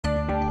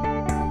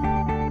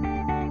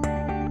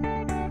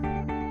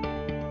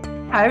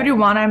Hi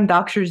everyone, I'm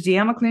Dr. Z.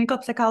 I'm a clinical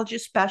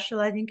psychologist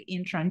specializing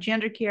in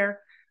transgender care.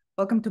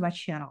 Welcome to my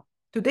channel.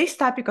 Today's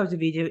topic of the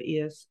video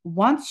is,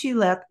 once you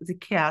let the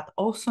cat,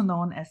 also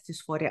known as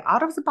dysphoria,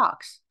 out of the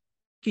box,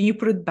 can you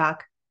put it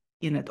back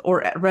in it?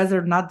 Or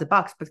rather, not the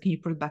box, but can you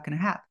put it back in a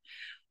hat?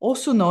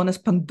 Also known as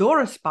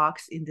Pandora's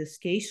box in this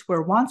case,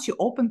 where once you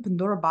open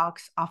Pandora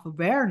box of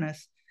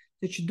awareness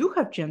that you do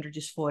have gender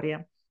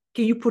dysphoria,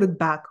 can you put it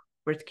back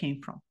where it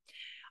came from?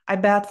 I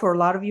bet for a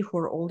lot of you who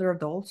are older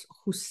adults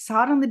who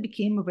suddenly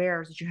became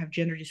aware that you have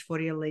gender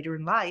dysphoria later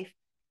in life,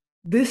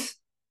 this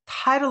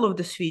title of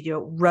this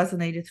video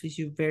resonated with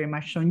you very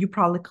much so, and you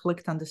probably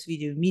clicked on this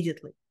video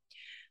immediately.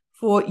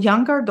 For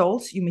younger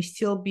adults, you may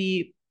still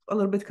be a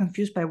little bit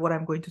confused by what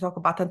I'm going to talk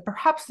about, and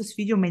perhaps this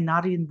video may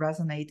not even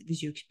resonate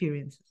with your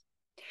experiences.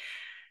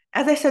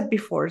 As I said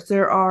before,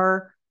 there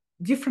are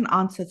different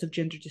onsets of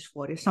gender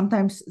dysphoria.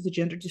 Sometimes the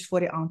gender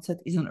dysphoria onset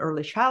is in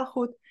early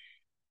childhood,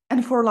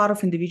 and for a lot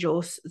of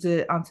individuals,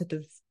 the onset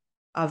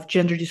of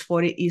gender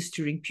dysphoria is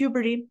during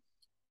puberty.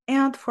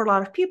 And for a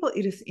lot of people,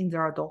 it is in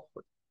their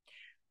adulthood.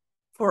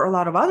 For a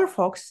lot of other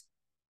folks,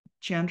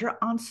 gender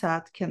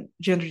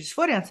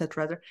dysphoria onset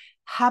rather,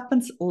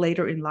 happens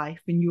later in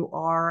life when you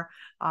are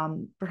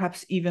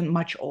perhaps even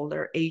much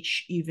older,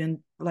 age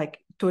even like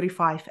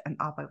 35 and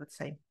up, I would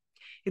say.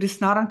 It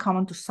is not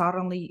uncommon to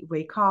suddenly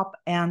wake up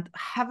and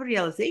have a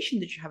realization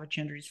that you have a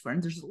gender dysphoria.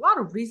 And there's a lot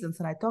of reasons,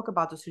 and I talk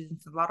about those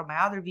reasons in a lot of my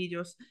other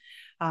videos.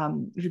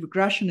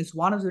 Regression is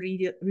one of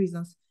the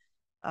reasons.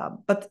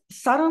 But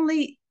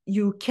suddenly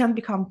you can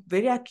become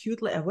very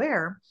acutely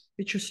aware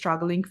that you're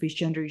struggling with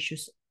gender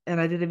issues. And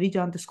I did a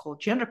video on this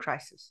called Gender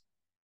Crisis.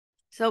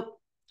 So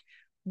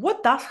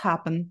what does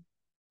happen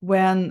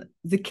when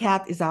the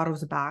cat is out of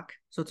the bag,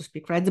 so to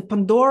speak, right? The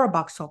Pandora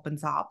box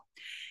opens up.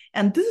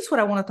 And this is what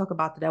I want to talk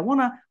about today. I want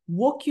to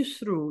walk you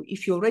through,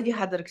 if you already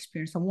had that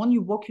experience, I want to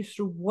walk you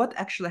through what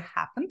actually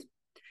happened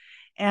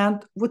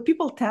and what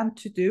people tend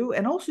to do,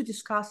 and also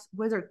discuss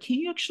whether can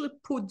you actually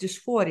put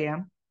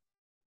dysphoria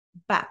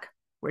back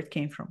where it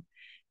came from?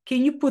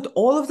 Can you put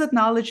all of that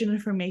knowledge and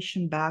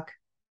information back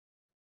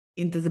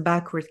into the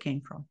back where it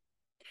came from?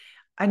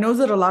 I know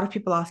that a lot of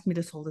people ask me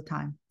this all the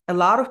time. A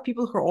lot of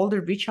people who are older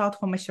reach out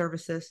for my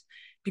services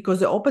because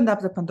they opened up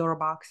the Pandora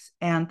box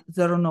and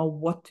they don't know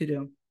what to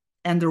do.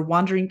 And they're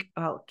wondering,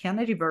 can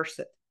I reverse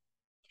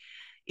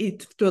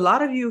it? To a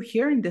lot of you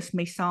hearing this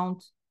may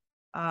sound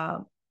a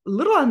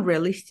little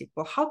unrealistic.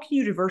 Well, how can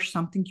you reverse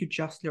something you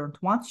just learned?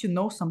 Once you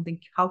know something,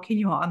 how can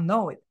you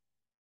unknow it?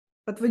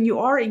 But when you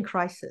are in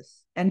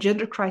crisis, and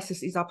gender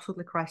crisis is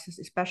absolutely crisis,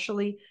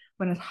 especially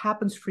when it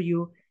happens for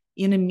you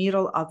in the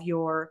middle of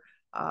your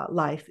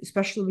life,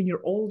 especially when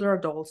you're older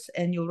adults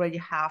and you already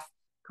have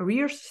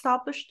careers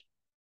established,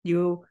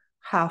 you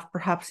have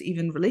perhaps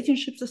even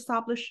relationships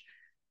established,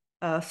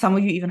 some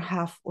of you even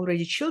have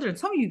already children,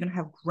 some of you even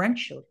have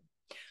grandchildren.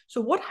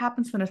 So what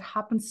happens when it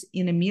happens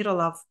in the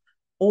middle of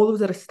all of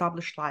that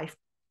established life,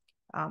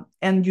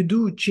 and you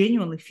do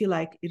genuinely feel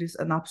like it is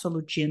an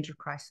absolute gender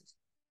crisis?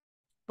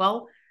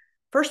 Well,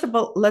 first of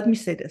all, let me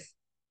say this.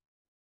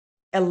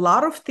 A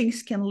lot of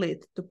things can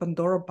lead to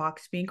Pandora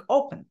box being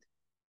opened.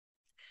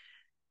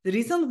 The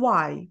reason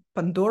why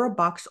Pandora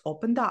box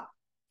opened up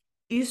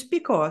is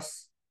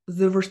because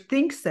there were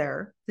things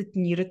there that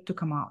needed to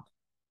come out.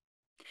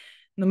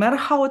 No matter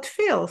how it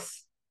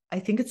feels, I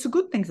think it's a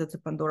good thing that the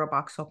Pandora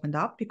box opened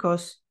up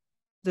because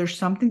there's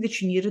something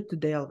that you needed to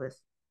deal with.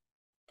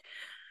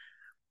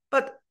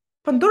 But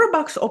Pandora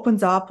box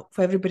opens up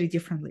for everybody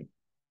differently.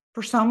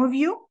 For some of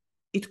you,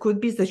 it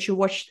could be that you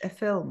watched a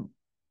film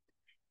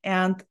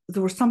and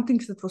there were some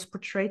things that was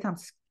portrayed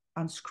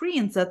on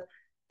screens that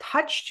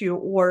touched you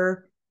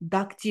or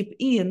dug deep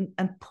in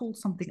and pulled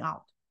something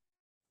out.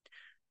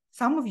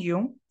 Some of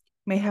you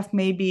may have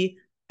maybe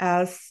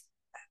as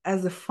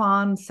a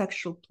fun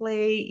sexual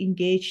play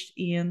engaged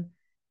in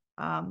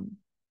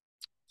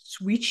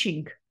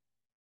switching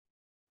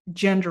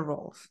gender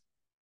roles,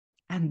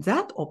 and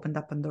that opened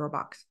up Pandora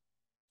box.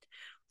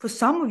 For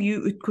some of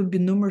you, it could be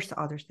numerous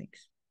other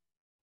things.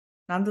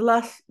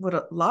 Nonetheless, what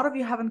a lot of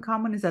you have in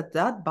common is that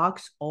that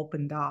box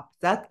opened up.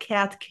 That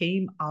cat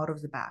came out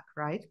of the bag,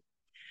 right?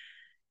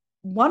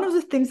 One of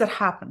the things that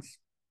happens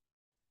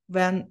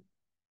when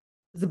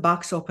the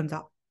box opens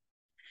up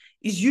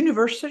is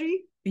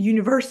universally,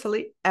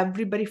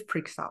 everybody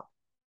freaks out.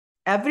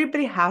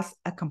 Everybody has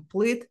a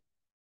complete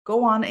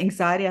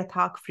anxiety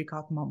attack, freak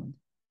out moment.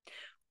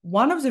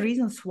 One of the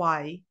reasons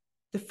why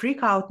the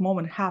freak out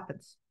moment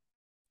happens,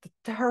 the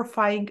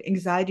terrifying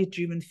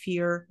anxiety-driven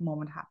fear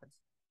moment happens,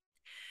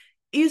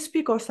 is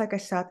because, like I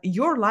said,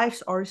 your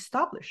lives are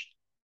established.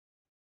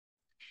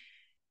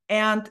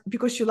 And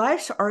because your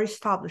lives are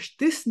established,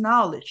 this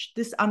knowledge,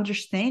 this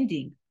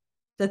understanding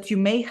that you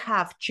may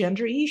have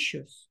gender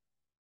issues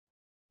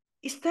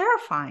is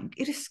terrifying.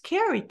 It is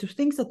scary to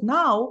think that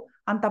now,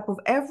 on top of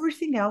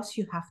everything else,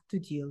 you have to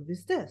deal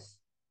with this.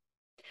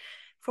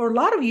 For a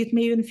lot of you, it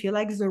may even feel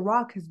like the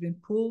rug has been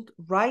pulled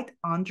right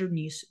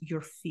underneath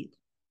your feet.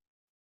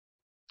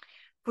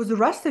 For the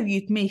rest of you,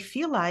 it may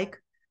feel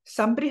like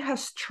somebody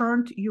has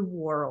turned your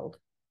world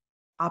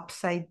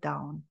upside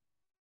down.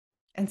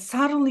 And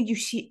suddenly you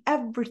see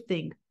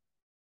everything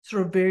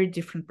through a very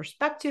different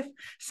perspective.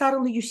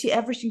 Suddenly you see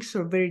everything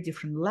through a very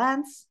different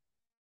lens,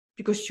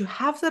 because you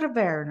have that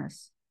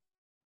awareness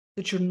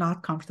that you're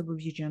not comfortable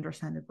with your gender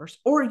assigned birth,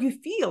 or you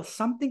feel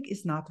something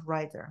is not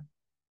right there.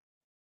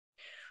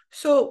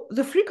 So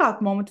the freak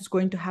out moment is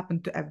going to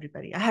happen to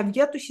everybody. I have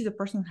yet to see the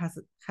person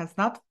has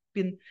not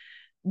been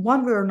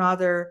one way or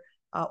another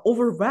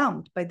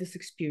overwhelmed by this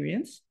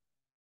experience.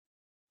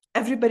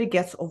 Everybody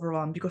gets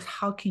overwhelmed, because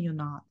how can you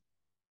not?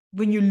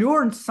 When you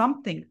learn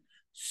something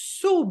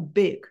so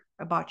big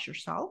about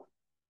yourself,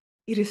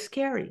 it is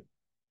scary.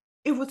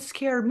 It would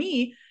scare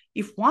me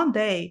if one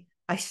day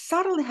I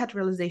suddenly had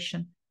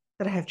realization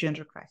that I have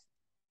gender crisis.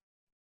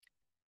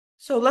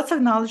 So let's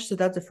acknowledge that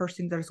that's the first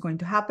thing that is going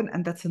to happen,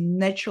 and that's a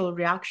natural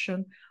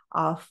reaction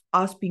of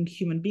us being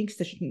human beings,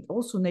 that's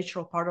also a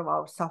natural part of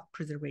our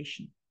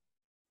self-preservation.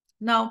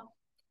 Now,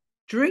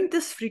 during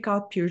this freak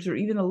out period, or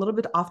even a little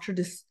bit after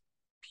this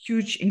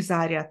huge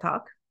anxiety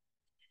attack,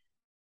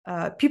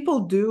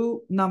 people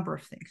do a number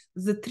of things.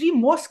 The three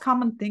most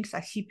common things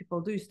I see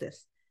people do is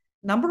this.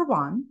 Number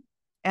one,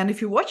 and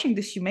if you're watching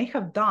this, you may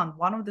have done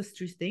one of these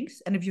three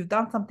things. And if you've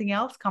done something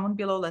else, comment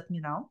below, let me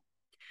know.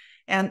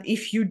 And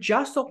if you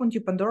just opened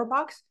your Pandora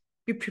box,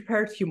 be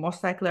prepared, you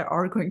most likely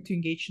are going to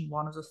engage in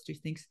one of those three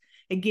things.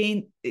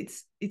 Again,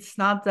 it's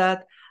not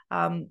that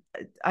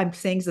I'm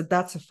saying that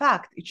that's a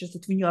fact. It's just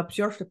that when you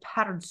observe the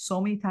pattern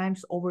so many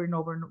times over and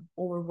over and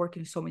over,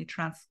 working with so many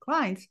trans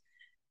clients,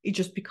 it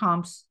just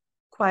becomes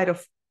quite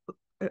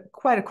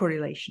a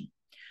correlation.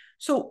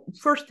 So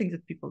first thing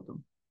that people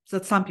do, so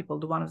that some people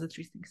do one of the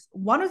three things.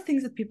 One of the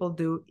things that people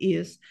do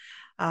is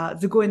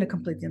they go into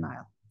complete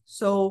denial.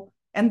 So,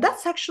 and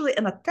that's actually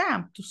an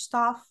attempt to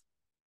stuff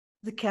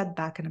the cat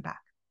back in the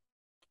back,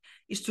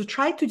 is to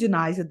try to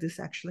deny that this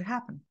actually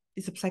happened.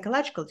 It's a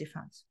psychological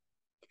defense.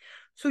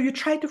 So you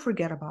try to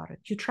forget about it.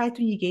 You try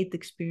to negate the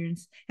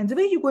experience. And the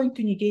way you're going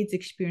to negate the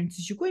experience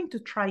is you're going to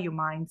try your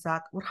mind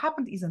that what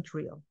happened isn't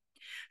real,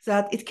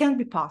 that it can't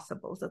be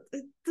possible, that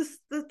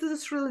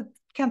this really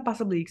can't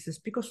possibly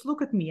exist, because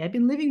look at me. I've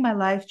been living my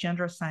life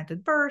gender assigned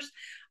at birth.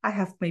 I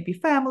have maybe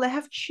family. I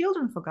have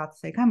children, for God's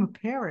sake. I'm a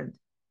parent.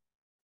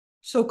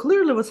 So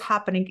clearly what's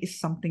happening is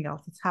something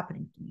else that's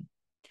happening to me.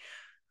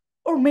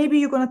 Or maybe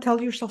you're going to tell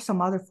yourself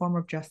some other form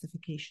of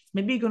justifications.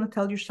 Maybe you're going to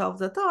tell yourself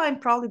that, oh, I'm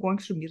probably going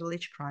through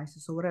middle-age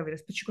crisis or whatever it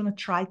is, but you're going to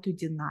try to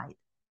deny it.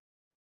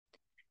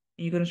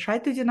 And you're going to try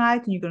to deny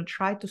it, and you're going to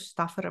try to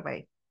stuff it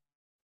away.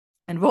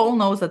 And we all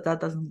know that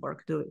that doesn't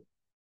work, do it.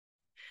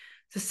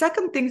 The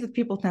second thing that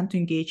people tend to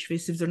engage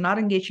with, if they're not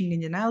engaging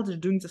in denial, they're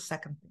doing the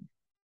second thing.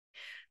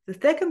 The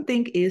second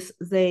thing is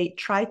they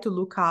try to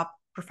look up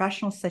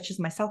professionals such as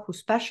myself who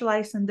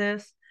specialize in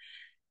this,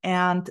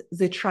 and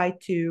they try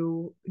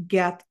to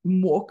get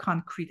more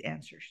concrete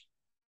answers.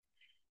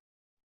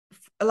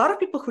 A lot of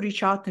people who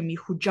reach out to me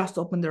who just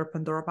opened their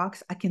Pandora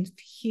box, I can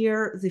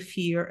hear the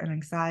fear and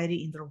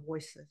anxiety in their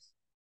voices.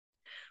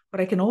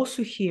 What I can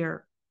also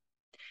hear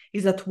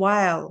is that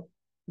while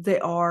they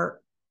are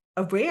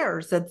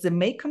aware that they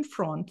may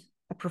confront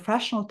a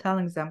professional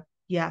telling them,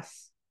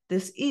 yes,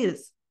 this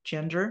is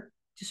gender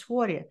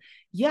dysphoria.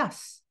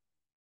 Yes,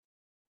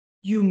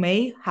 you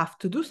may have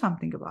to do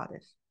something about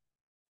it.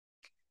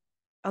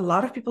 A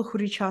lot of people who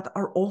reach out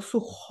are also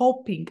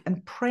hoping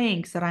and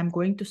praying that I'm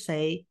going to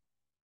say,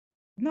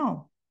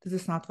 no, this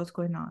is not what's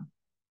going on.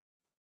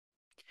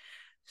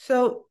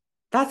 So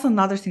that's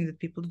another thing that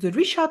people do. They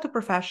reach out to a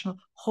professional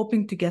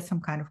hoping to get some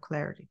kind of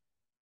clarity.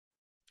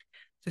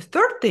 The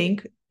third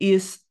thing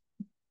is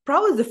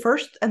probably the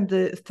first and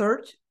the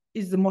third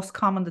is the most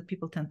common that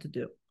people tend to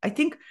do. I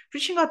think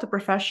reaching out to a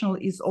professional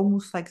is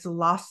almost like the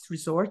last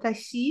resort I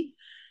see.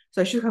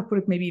 So I should have put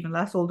it maybe even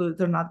less, although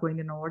they're not going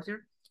in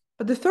order.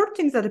 But the third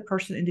thing that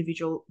a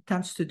individual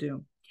tends to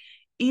do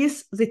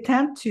is they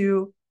tend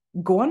to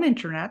go on the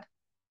internet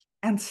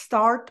and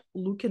start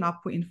looking up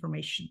for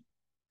information,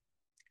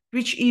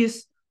 which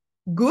is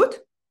good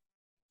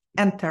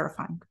and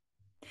terrifying.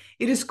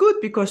 It is good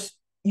because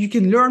you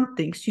can learn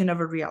things you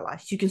never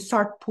realized. You can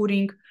start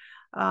putting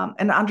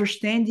an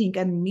understanding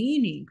and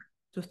meaning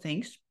to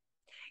things.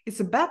 It's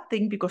a bad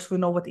thing because we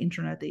know what the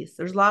internet is.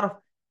 There's a lot of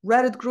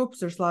Reddit groups.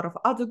 There's a lot of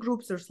other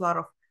groups. There's a lot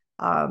of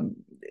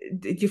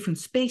different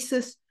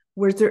spaces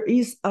where there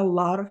is a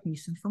lot of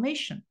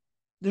misinformation.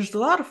 There's a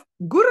lot of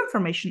good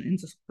information in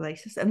those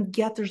places, and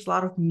yet there's a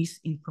lot of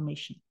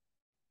misinformation.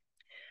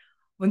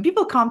 When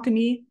people come to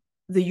me,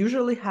 they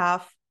usually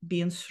have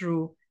been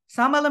through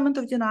some element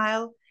of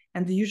denial,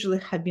 and they usually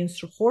have been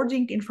through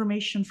hoarding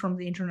information from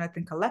the internet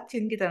and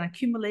collecting it and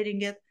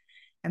accumulating it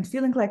and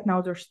feeling like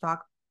now they're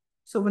stuck.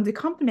 So when they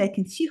come to me, I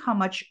can see how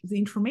much the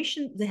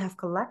information they have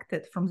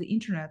collected from the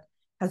internet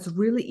has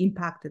really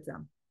impacted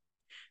them,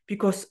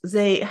 because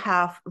they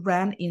have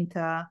ran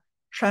into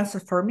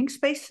trans-affirming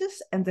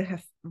spaces and they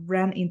have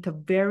ran into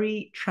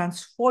very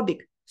transphobic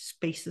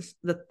spaces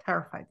that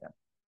terrify them.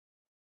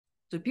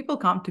 So people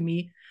come to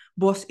me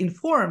both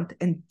informed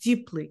and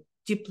deeply,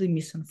 deeply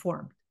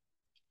misinformed.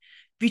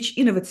 which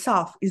in of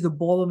itself is a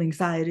ball of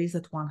anxieties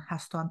that one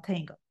has to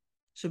untangle.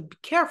 So be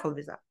careful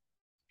with that.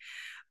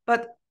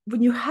 But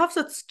when you have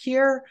that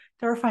scare,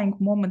 terrifying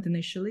moment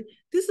initially,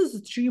 this is the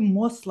three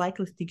most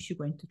likely things you're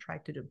going to try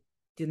to do.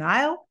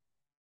 Denial,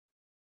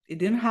 it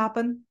didn't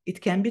happen,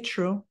 it can be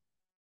true.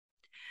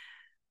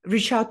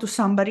 Reach out to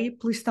somebody,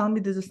 please tell me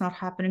this is not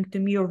happening to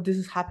me, or this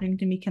is happening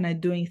to me, can I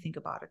do anything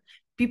about it?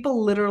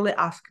 People literally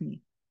ask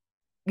me,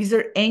 is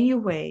there any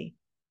way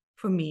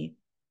for me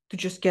to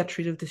just get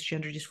rid of this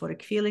gender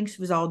dysphoric feelings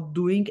without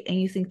doing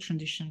anything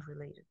transition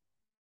related?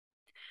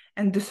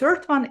 And the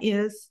third one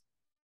is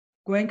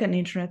going on the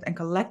internet and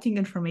collecting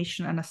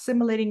information and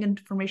assimilating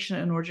information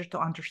in order to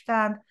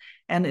understand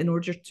and in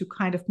order to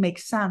kind of make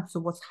sense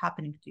of what's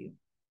happening to you.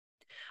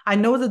 I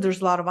know that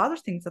there's a lot of other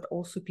things that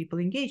also people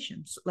engage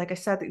in. So like I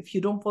said, if you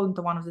don't fall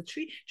into one of the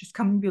three, just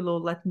comment below,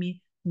 let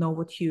me know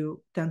what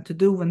you tend to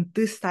do when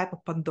this type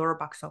of Pandora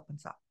box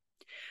opens up.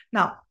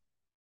 Now,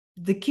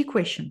 the key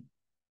question,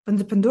 when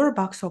the Pandora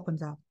box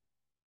opens up,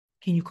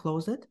 can you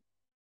close it?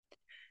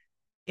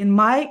 In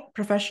my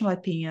professional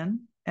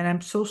opinion, and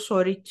I'm so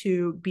sorry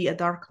to be a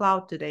dark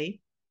cloud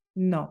today,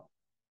 no,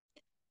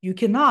 you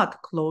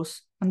cannot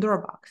close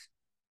Pandora box.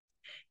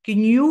 Can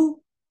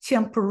you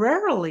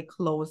temporarily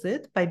close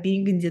it by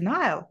being in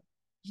denial?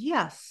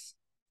 Yes.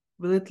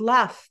 Will it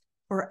last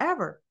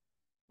forever?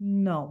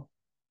 No.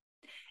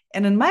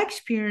 And in my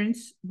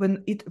experience,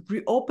 when it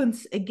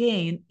reopens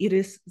again, it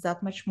is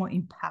that much more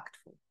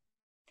impactful.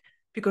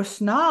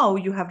 Because now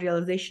you have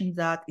realization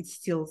that it's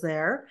still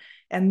there,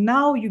 and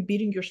now you're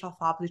beating yourself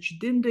up that you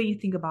didn't do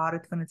anything about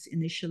it when it's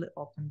initially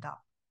opened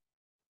up.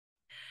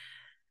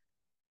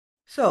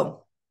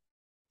 So,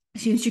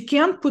 since you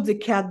can't put the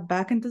cat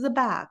back into the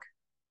bag,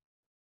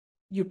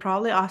 you're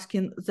probably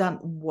asking then,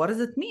 what does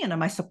it mean?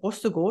 Am I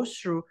supposed to go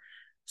through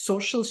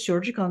social,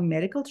 surgical, and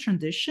medical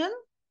transition?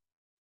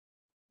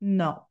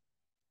 No.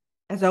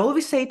 As I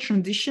always say,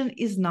 transition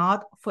is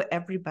not for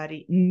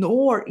everybody,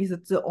 nor is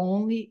it the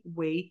only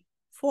way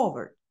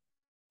forward.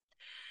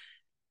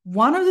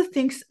 One of the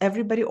things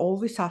everybody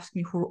always asks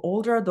me, who are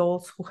older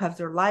adults who have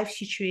their life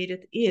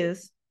situated,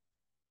 is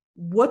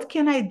what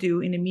can I do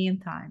in the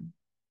meantime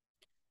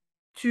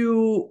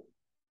to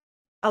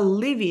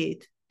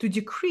alleviate, to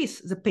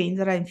decrease the pain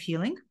that I'm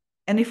feeling?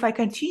 And if I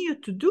continue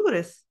to do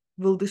this,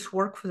 will this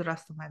work for the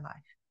rest of my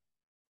life?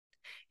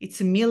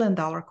 It's $1 million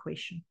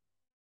question.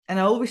 And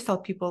I always tell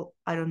people,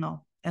 I don't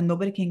know, and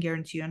nobody can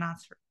guarantee you an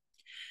answer.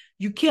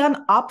 You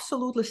can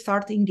absolutely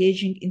start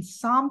engaging in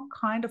some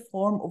kind of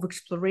form of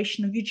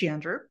exploration of your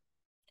gender,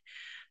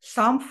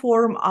 some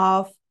form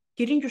of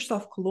getting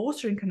yourself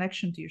closer in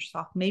connection to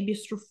yourself, maybe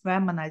through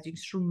feminizing,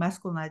 through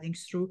masculinizing,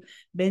 through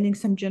bending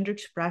some gender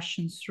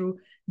expressions, through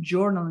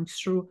journaling,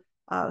 through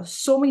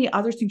so many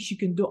other things you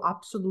can do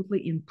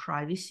absolutely in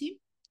privacy.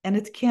 And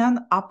it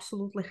can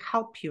absolutely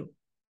help you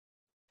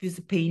with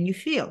the pain you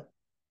feel.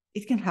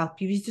 It can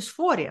help you with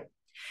dysphoria.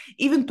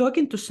 Even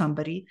talking to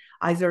somebody,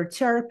 either a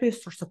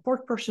therapist or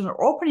support person,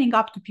 or opening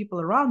up to people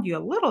around you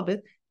a little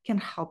bit can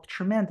help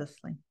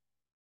tremendously.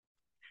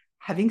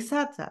 Having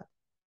said that,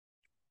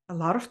 a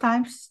lot of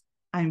times,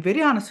 I'm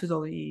very honest with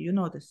all of you, you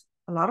know this,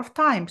 a lot of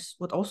times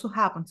what also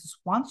happens is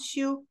once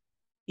you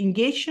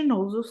engage in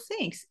all those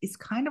things, it's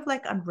kind of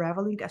like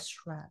unraveling a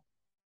thread,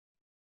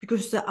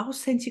 because the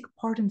authentic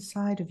part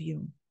inside of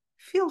you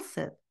feels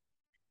it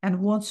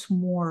and wants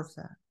more of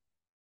that.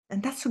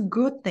 And that's a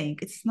good thing.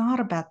 It's not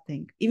a bad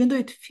thing, even though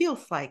it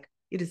feels like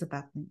it is a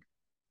bad thing.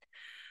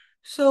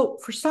 So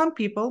for some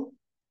people,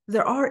 they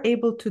are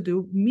able to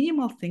do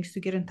minimal things to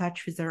get in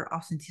touch with their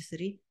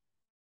authenticity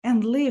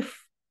and live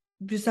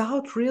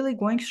without really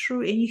going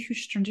through any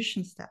huge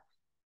transition steps.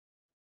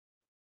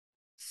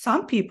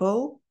 Some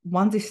people,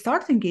 once they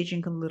start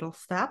engaging in little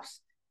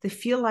steps, they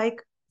feel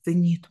like they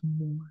need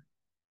more.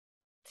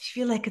 They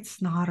feel like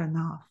it's not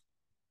enough.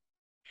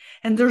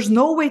 And there's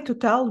no way to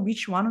tell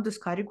which one of these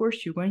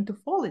categories you're going to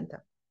fall into.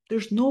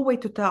 There's no way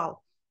to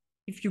tell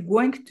if you're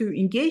going to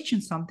engage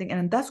in something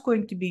and that's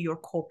going to be your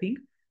coping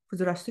for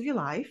the rest of your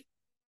life,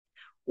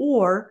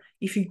 or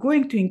if you're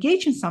going to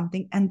engage in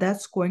something and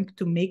that's going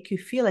to make you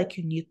feel like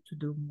you need to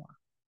do more.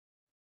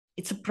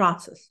 It's a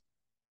process.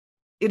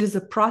 It is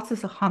a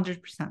process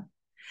 100%.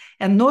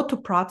 And no two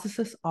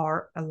processes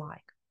are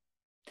alike.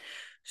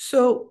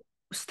 So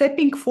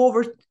stepping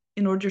forward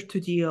in order to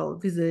deal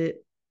with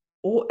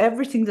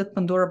everything that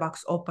Pandora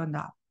box opened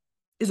up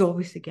is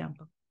always a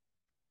gamble.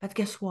 But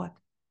guess what?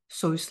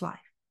 So is life.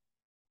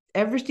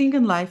 Everything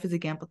in life is a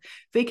gamble.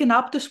 Waking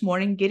up this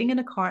morning, getting in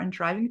a car and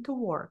driving to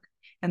work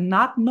and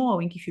not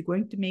knowing if you're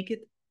going to make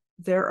it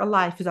there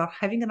alive without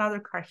having another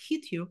car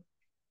hit you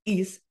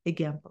is a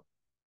gamble.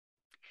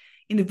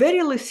 In the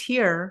very least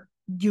here,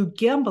 you're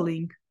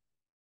gambling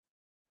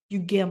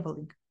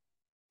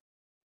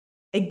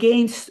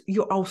against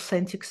your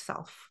authentic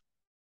self.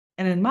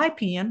 And in my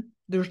opinion,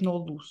 there's no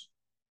lose.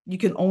 You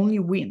can only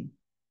win.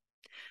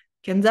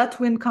 Can that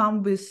win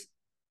come with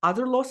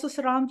other losses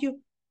around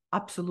you?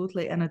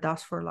 Absolutely, and it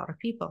does for a lot of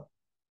people.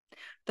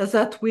 Does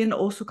that win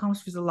also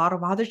comes with a lot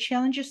of other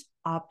challenges?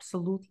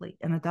 Absolutely,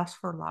 and it does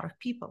for a lot of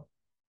people.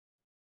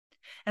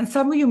 And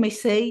some of you may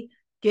say,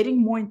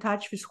 getting more in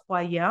touch with who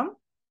I am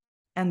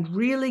and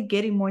really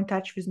getting more in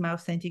touch with my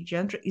authentic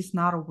gender is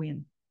not a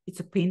win. It's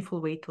a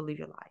painful way to live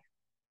your life.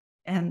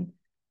 And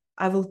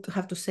I will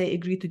have to say,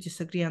 agree to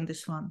disagree on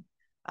this one.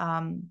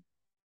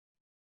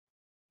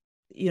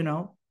 You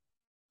know,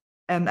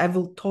 and I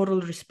will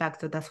totally respect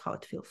that that's how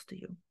it feels to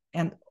you.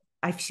 And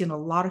I've seen a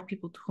lot of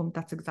people to whom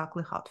that's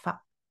exactly how it felt.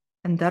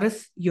 And that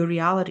is your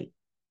reality.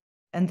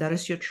 And that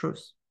is your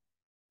truth.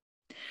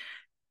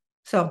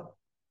 So,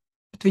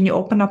 but when you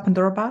open up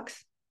Pandora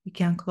box, you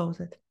can't close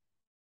it.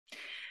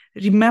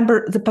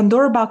 Remember, the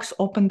Pandora box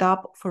opened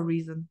up for a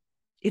reason.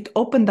 It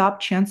opened up,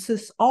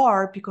 chances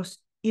are, because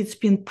it's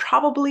been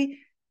probably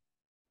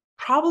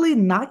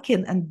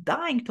knocking and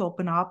dying to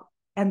open up.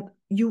 And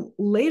you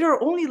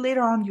only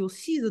later on, you'll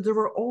see that there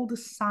were all the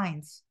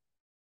signs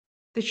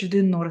that you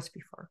didn't notice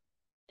before.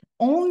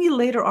 Only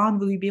later on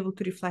will you be able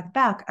to reflect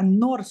back and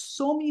notice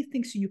so many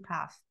things in your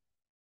past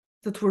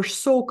that were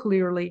so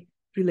clearly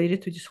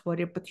related to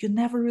dysphoria, but you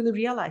never really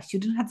realized. You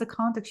didn't have the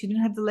context, you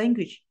didn't have the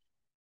language,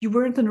 you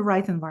weren't in the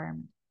right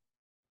environment.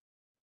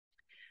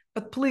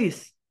 But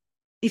please,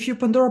 if your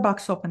Pandora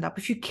box opened up,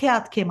 if your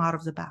cat came out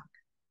of the bag,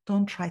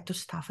 don't try to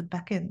stuff it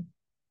back in.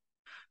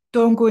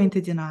 Don't go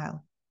into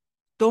denial.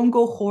 Don't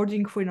go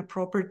hoarding for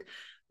inappropriate,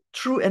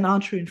 true and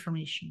untrue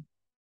information.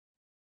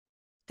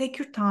 Take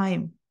your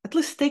time. At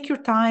least take your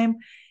time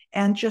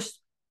and just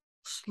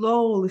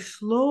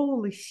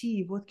slowly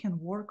see what can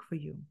work for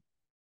you.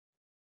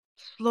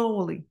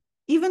 Slowly.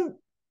 Even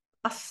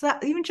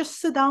just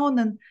sit down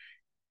and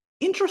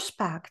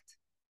introspect.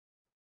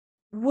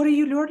 What are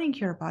you learning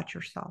here about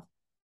yourself?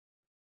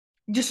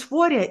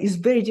 Dysphoria is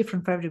very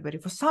different for everybody.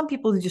 For some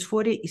people, the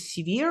dysphoria is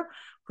severe,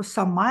 for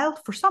some mild,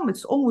 for some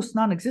it's almost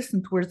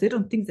non-existent, where they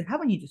don't think they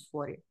have any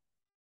dysphoria.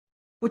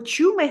 What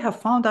you may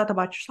have found out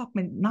about yourself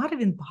may not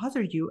even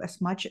bother you as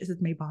much as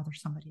it may bother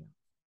somebody else.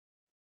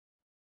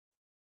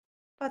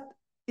 But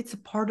it's a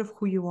part of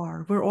who you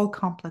are. We're all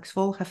complex.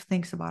 We all have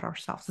things about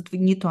ourselves that we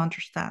need to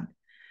understand.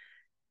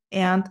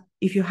 And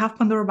if you have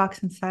Pandora box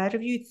inside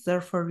of you, it's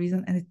there for a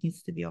reason and it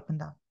needs to be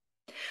opened up.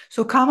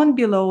 So comment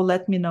below,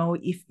 let me know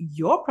if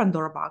your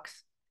Pandora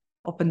box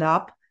opened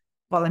up.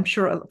 Well, I'm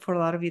sure for a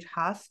lot of you it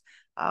has.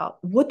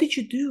 What did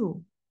you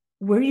do?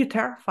 Were you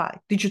terrified?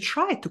 Did you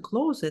try to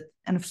close it?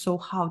 And if so,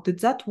 how? Did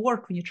that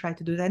work when you tried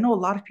to do it? I know a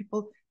lot of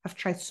people have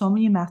tried so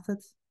many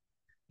methods.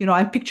 You know,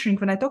 I'm picturing,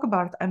 when I talk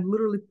about it, I'm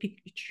literally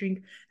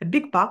picturing a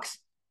big box.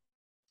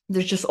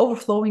 They're just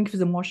overflowing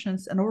with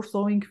emotions and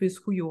overflowing with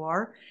who you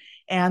are.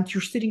 And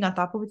you're sitting on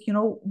top of it. You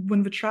know,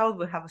 when we travel,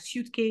 we have a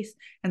suitcase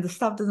and the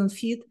stuff doesn't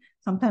fit.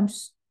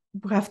 Sometimes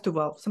we have to,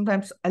 well,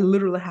 sometimes I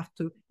literally have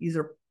to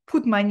either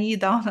put my knee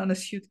down on a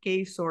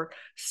suitcase or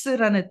sit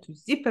on it to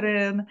zip it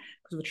in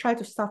because we try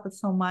to stuff it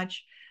so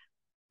much.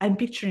 I'm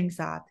picturing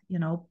that, you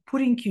know,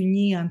 putting your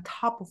knee on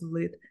top of the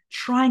lid,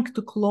 trying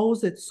to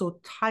close it so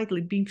tightly,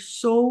 being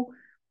so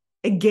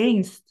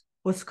against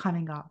what's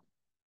coming out.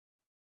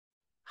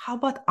 How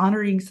about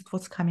honoring that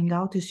what's coming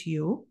out is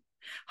you?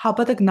 How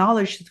about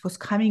acknowledge that what's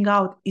coming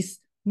out is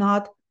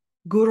not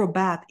good or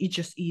bad, it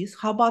just is?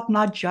 How about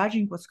not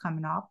judging what's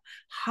coming up?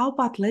 How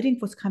about letting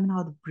what's coming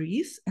out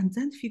breathe and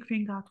then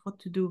figuring out what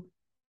to do?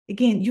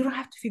 Again, you don't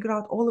have to figure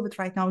out all of it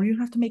right now. You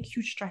don't have to make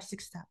huge drastic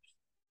steps.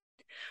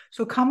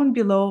 So comment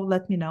below,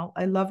 let me know.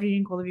 I love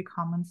reading all of your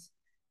comments,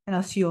 and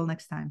I'll see you all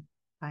next time.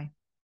 Bye.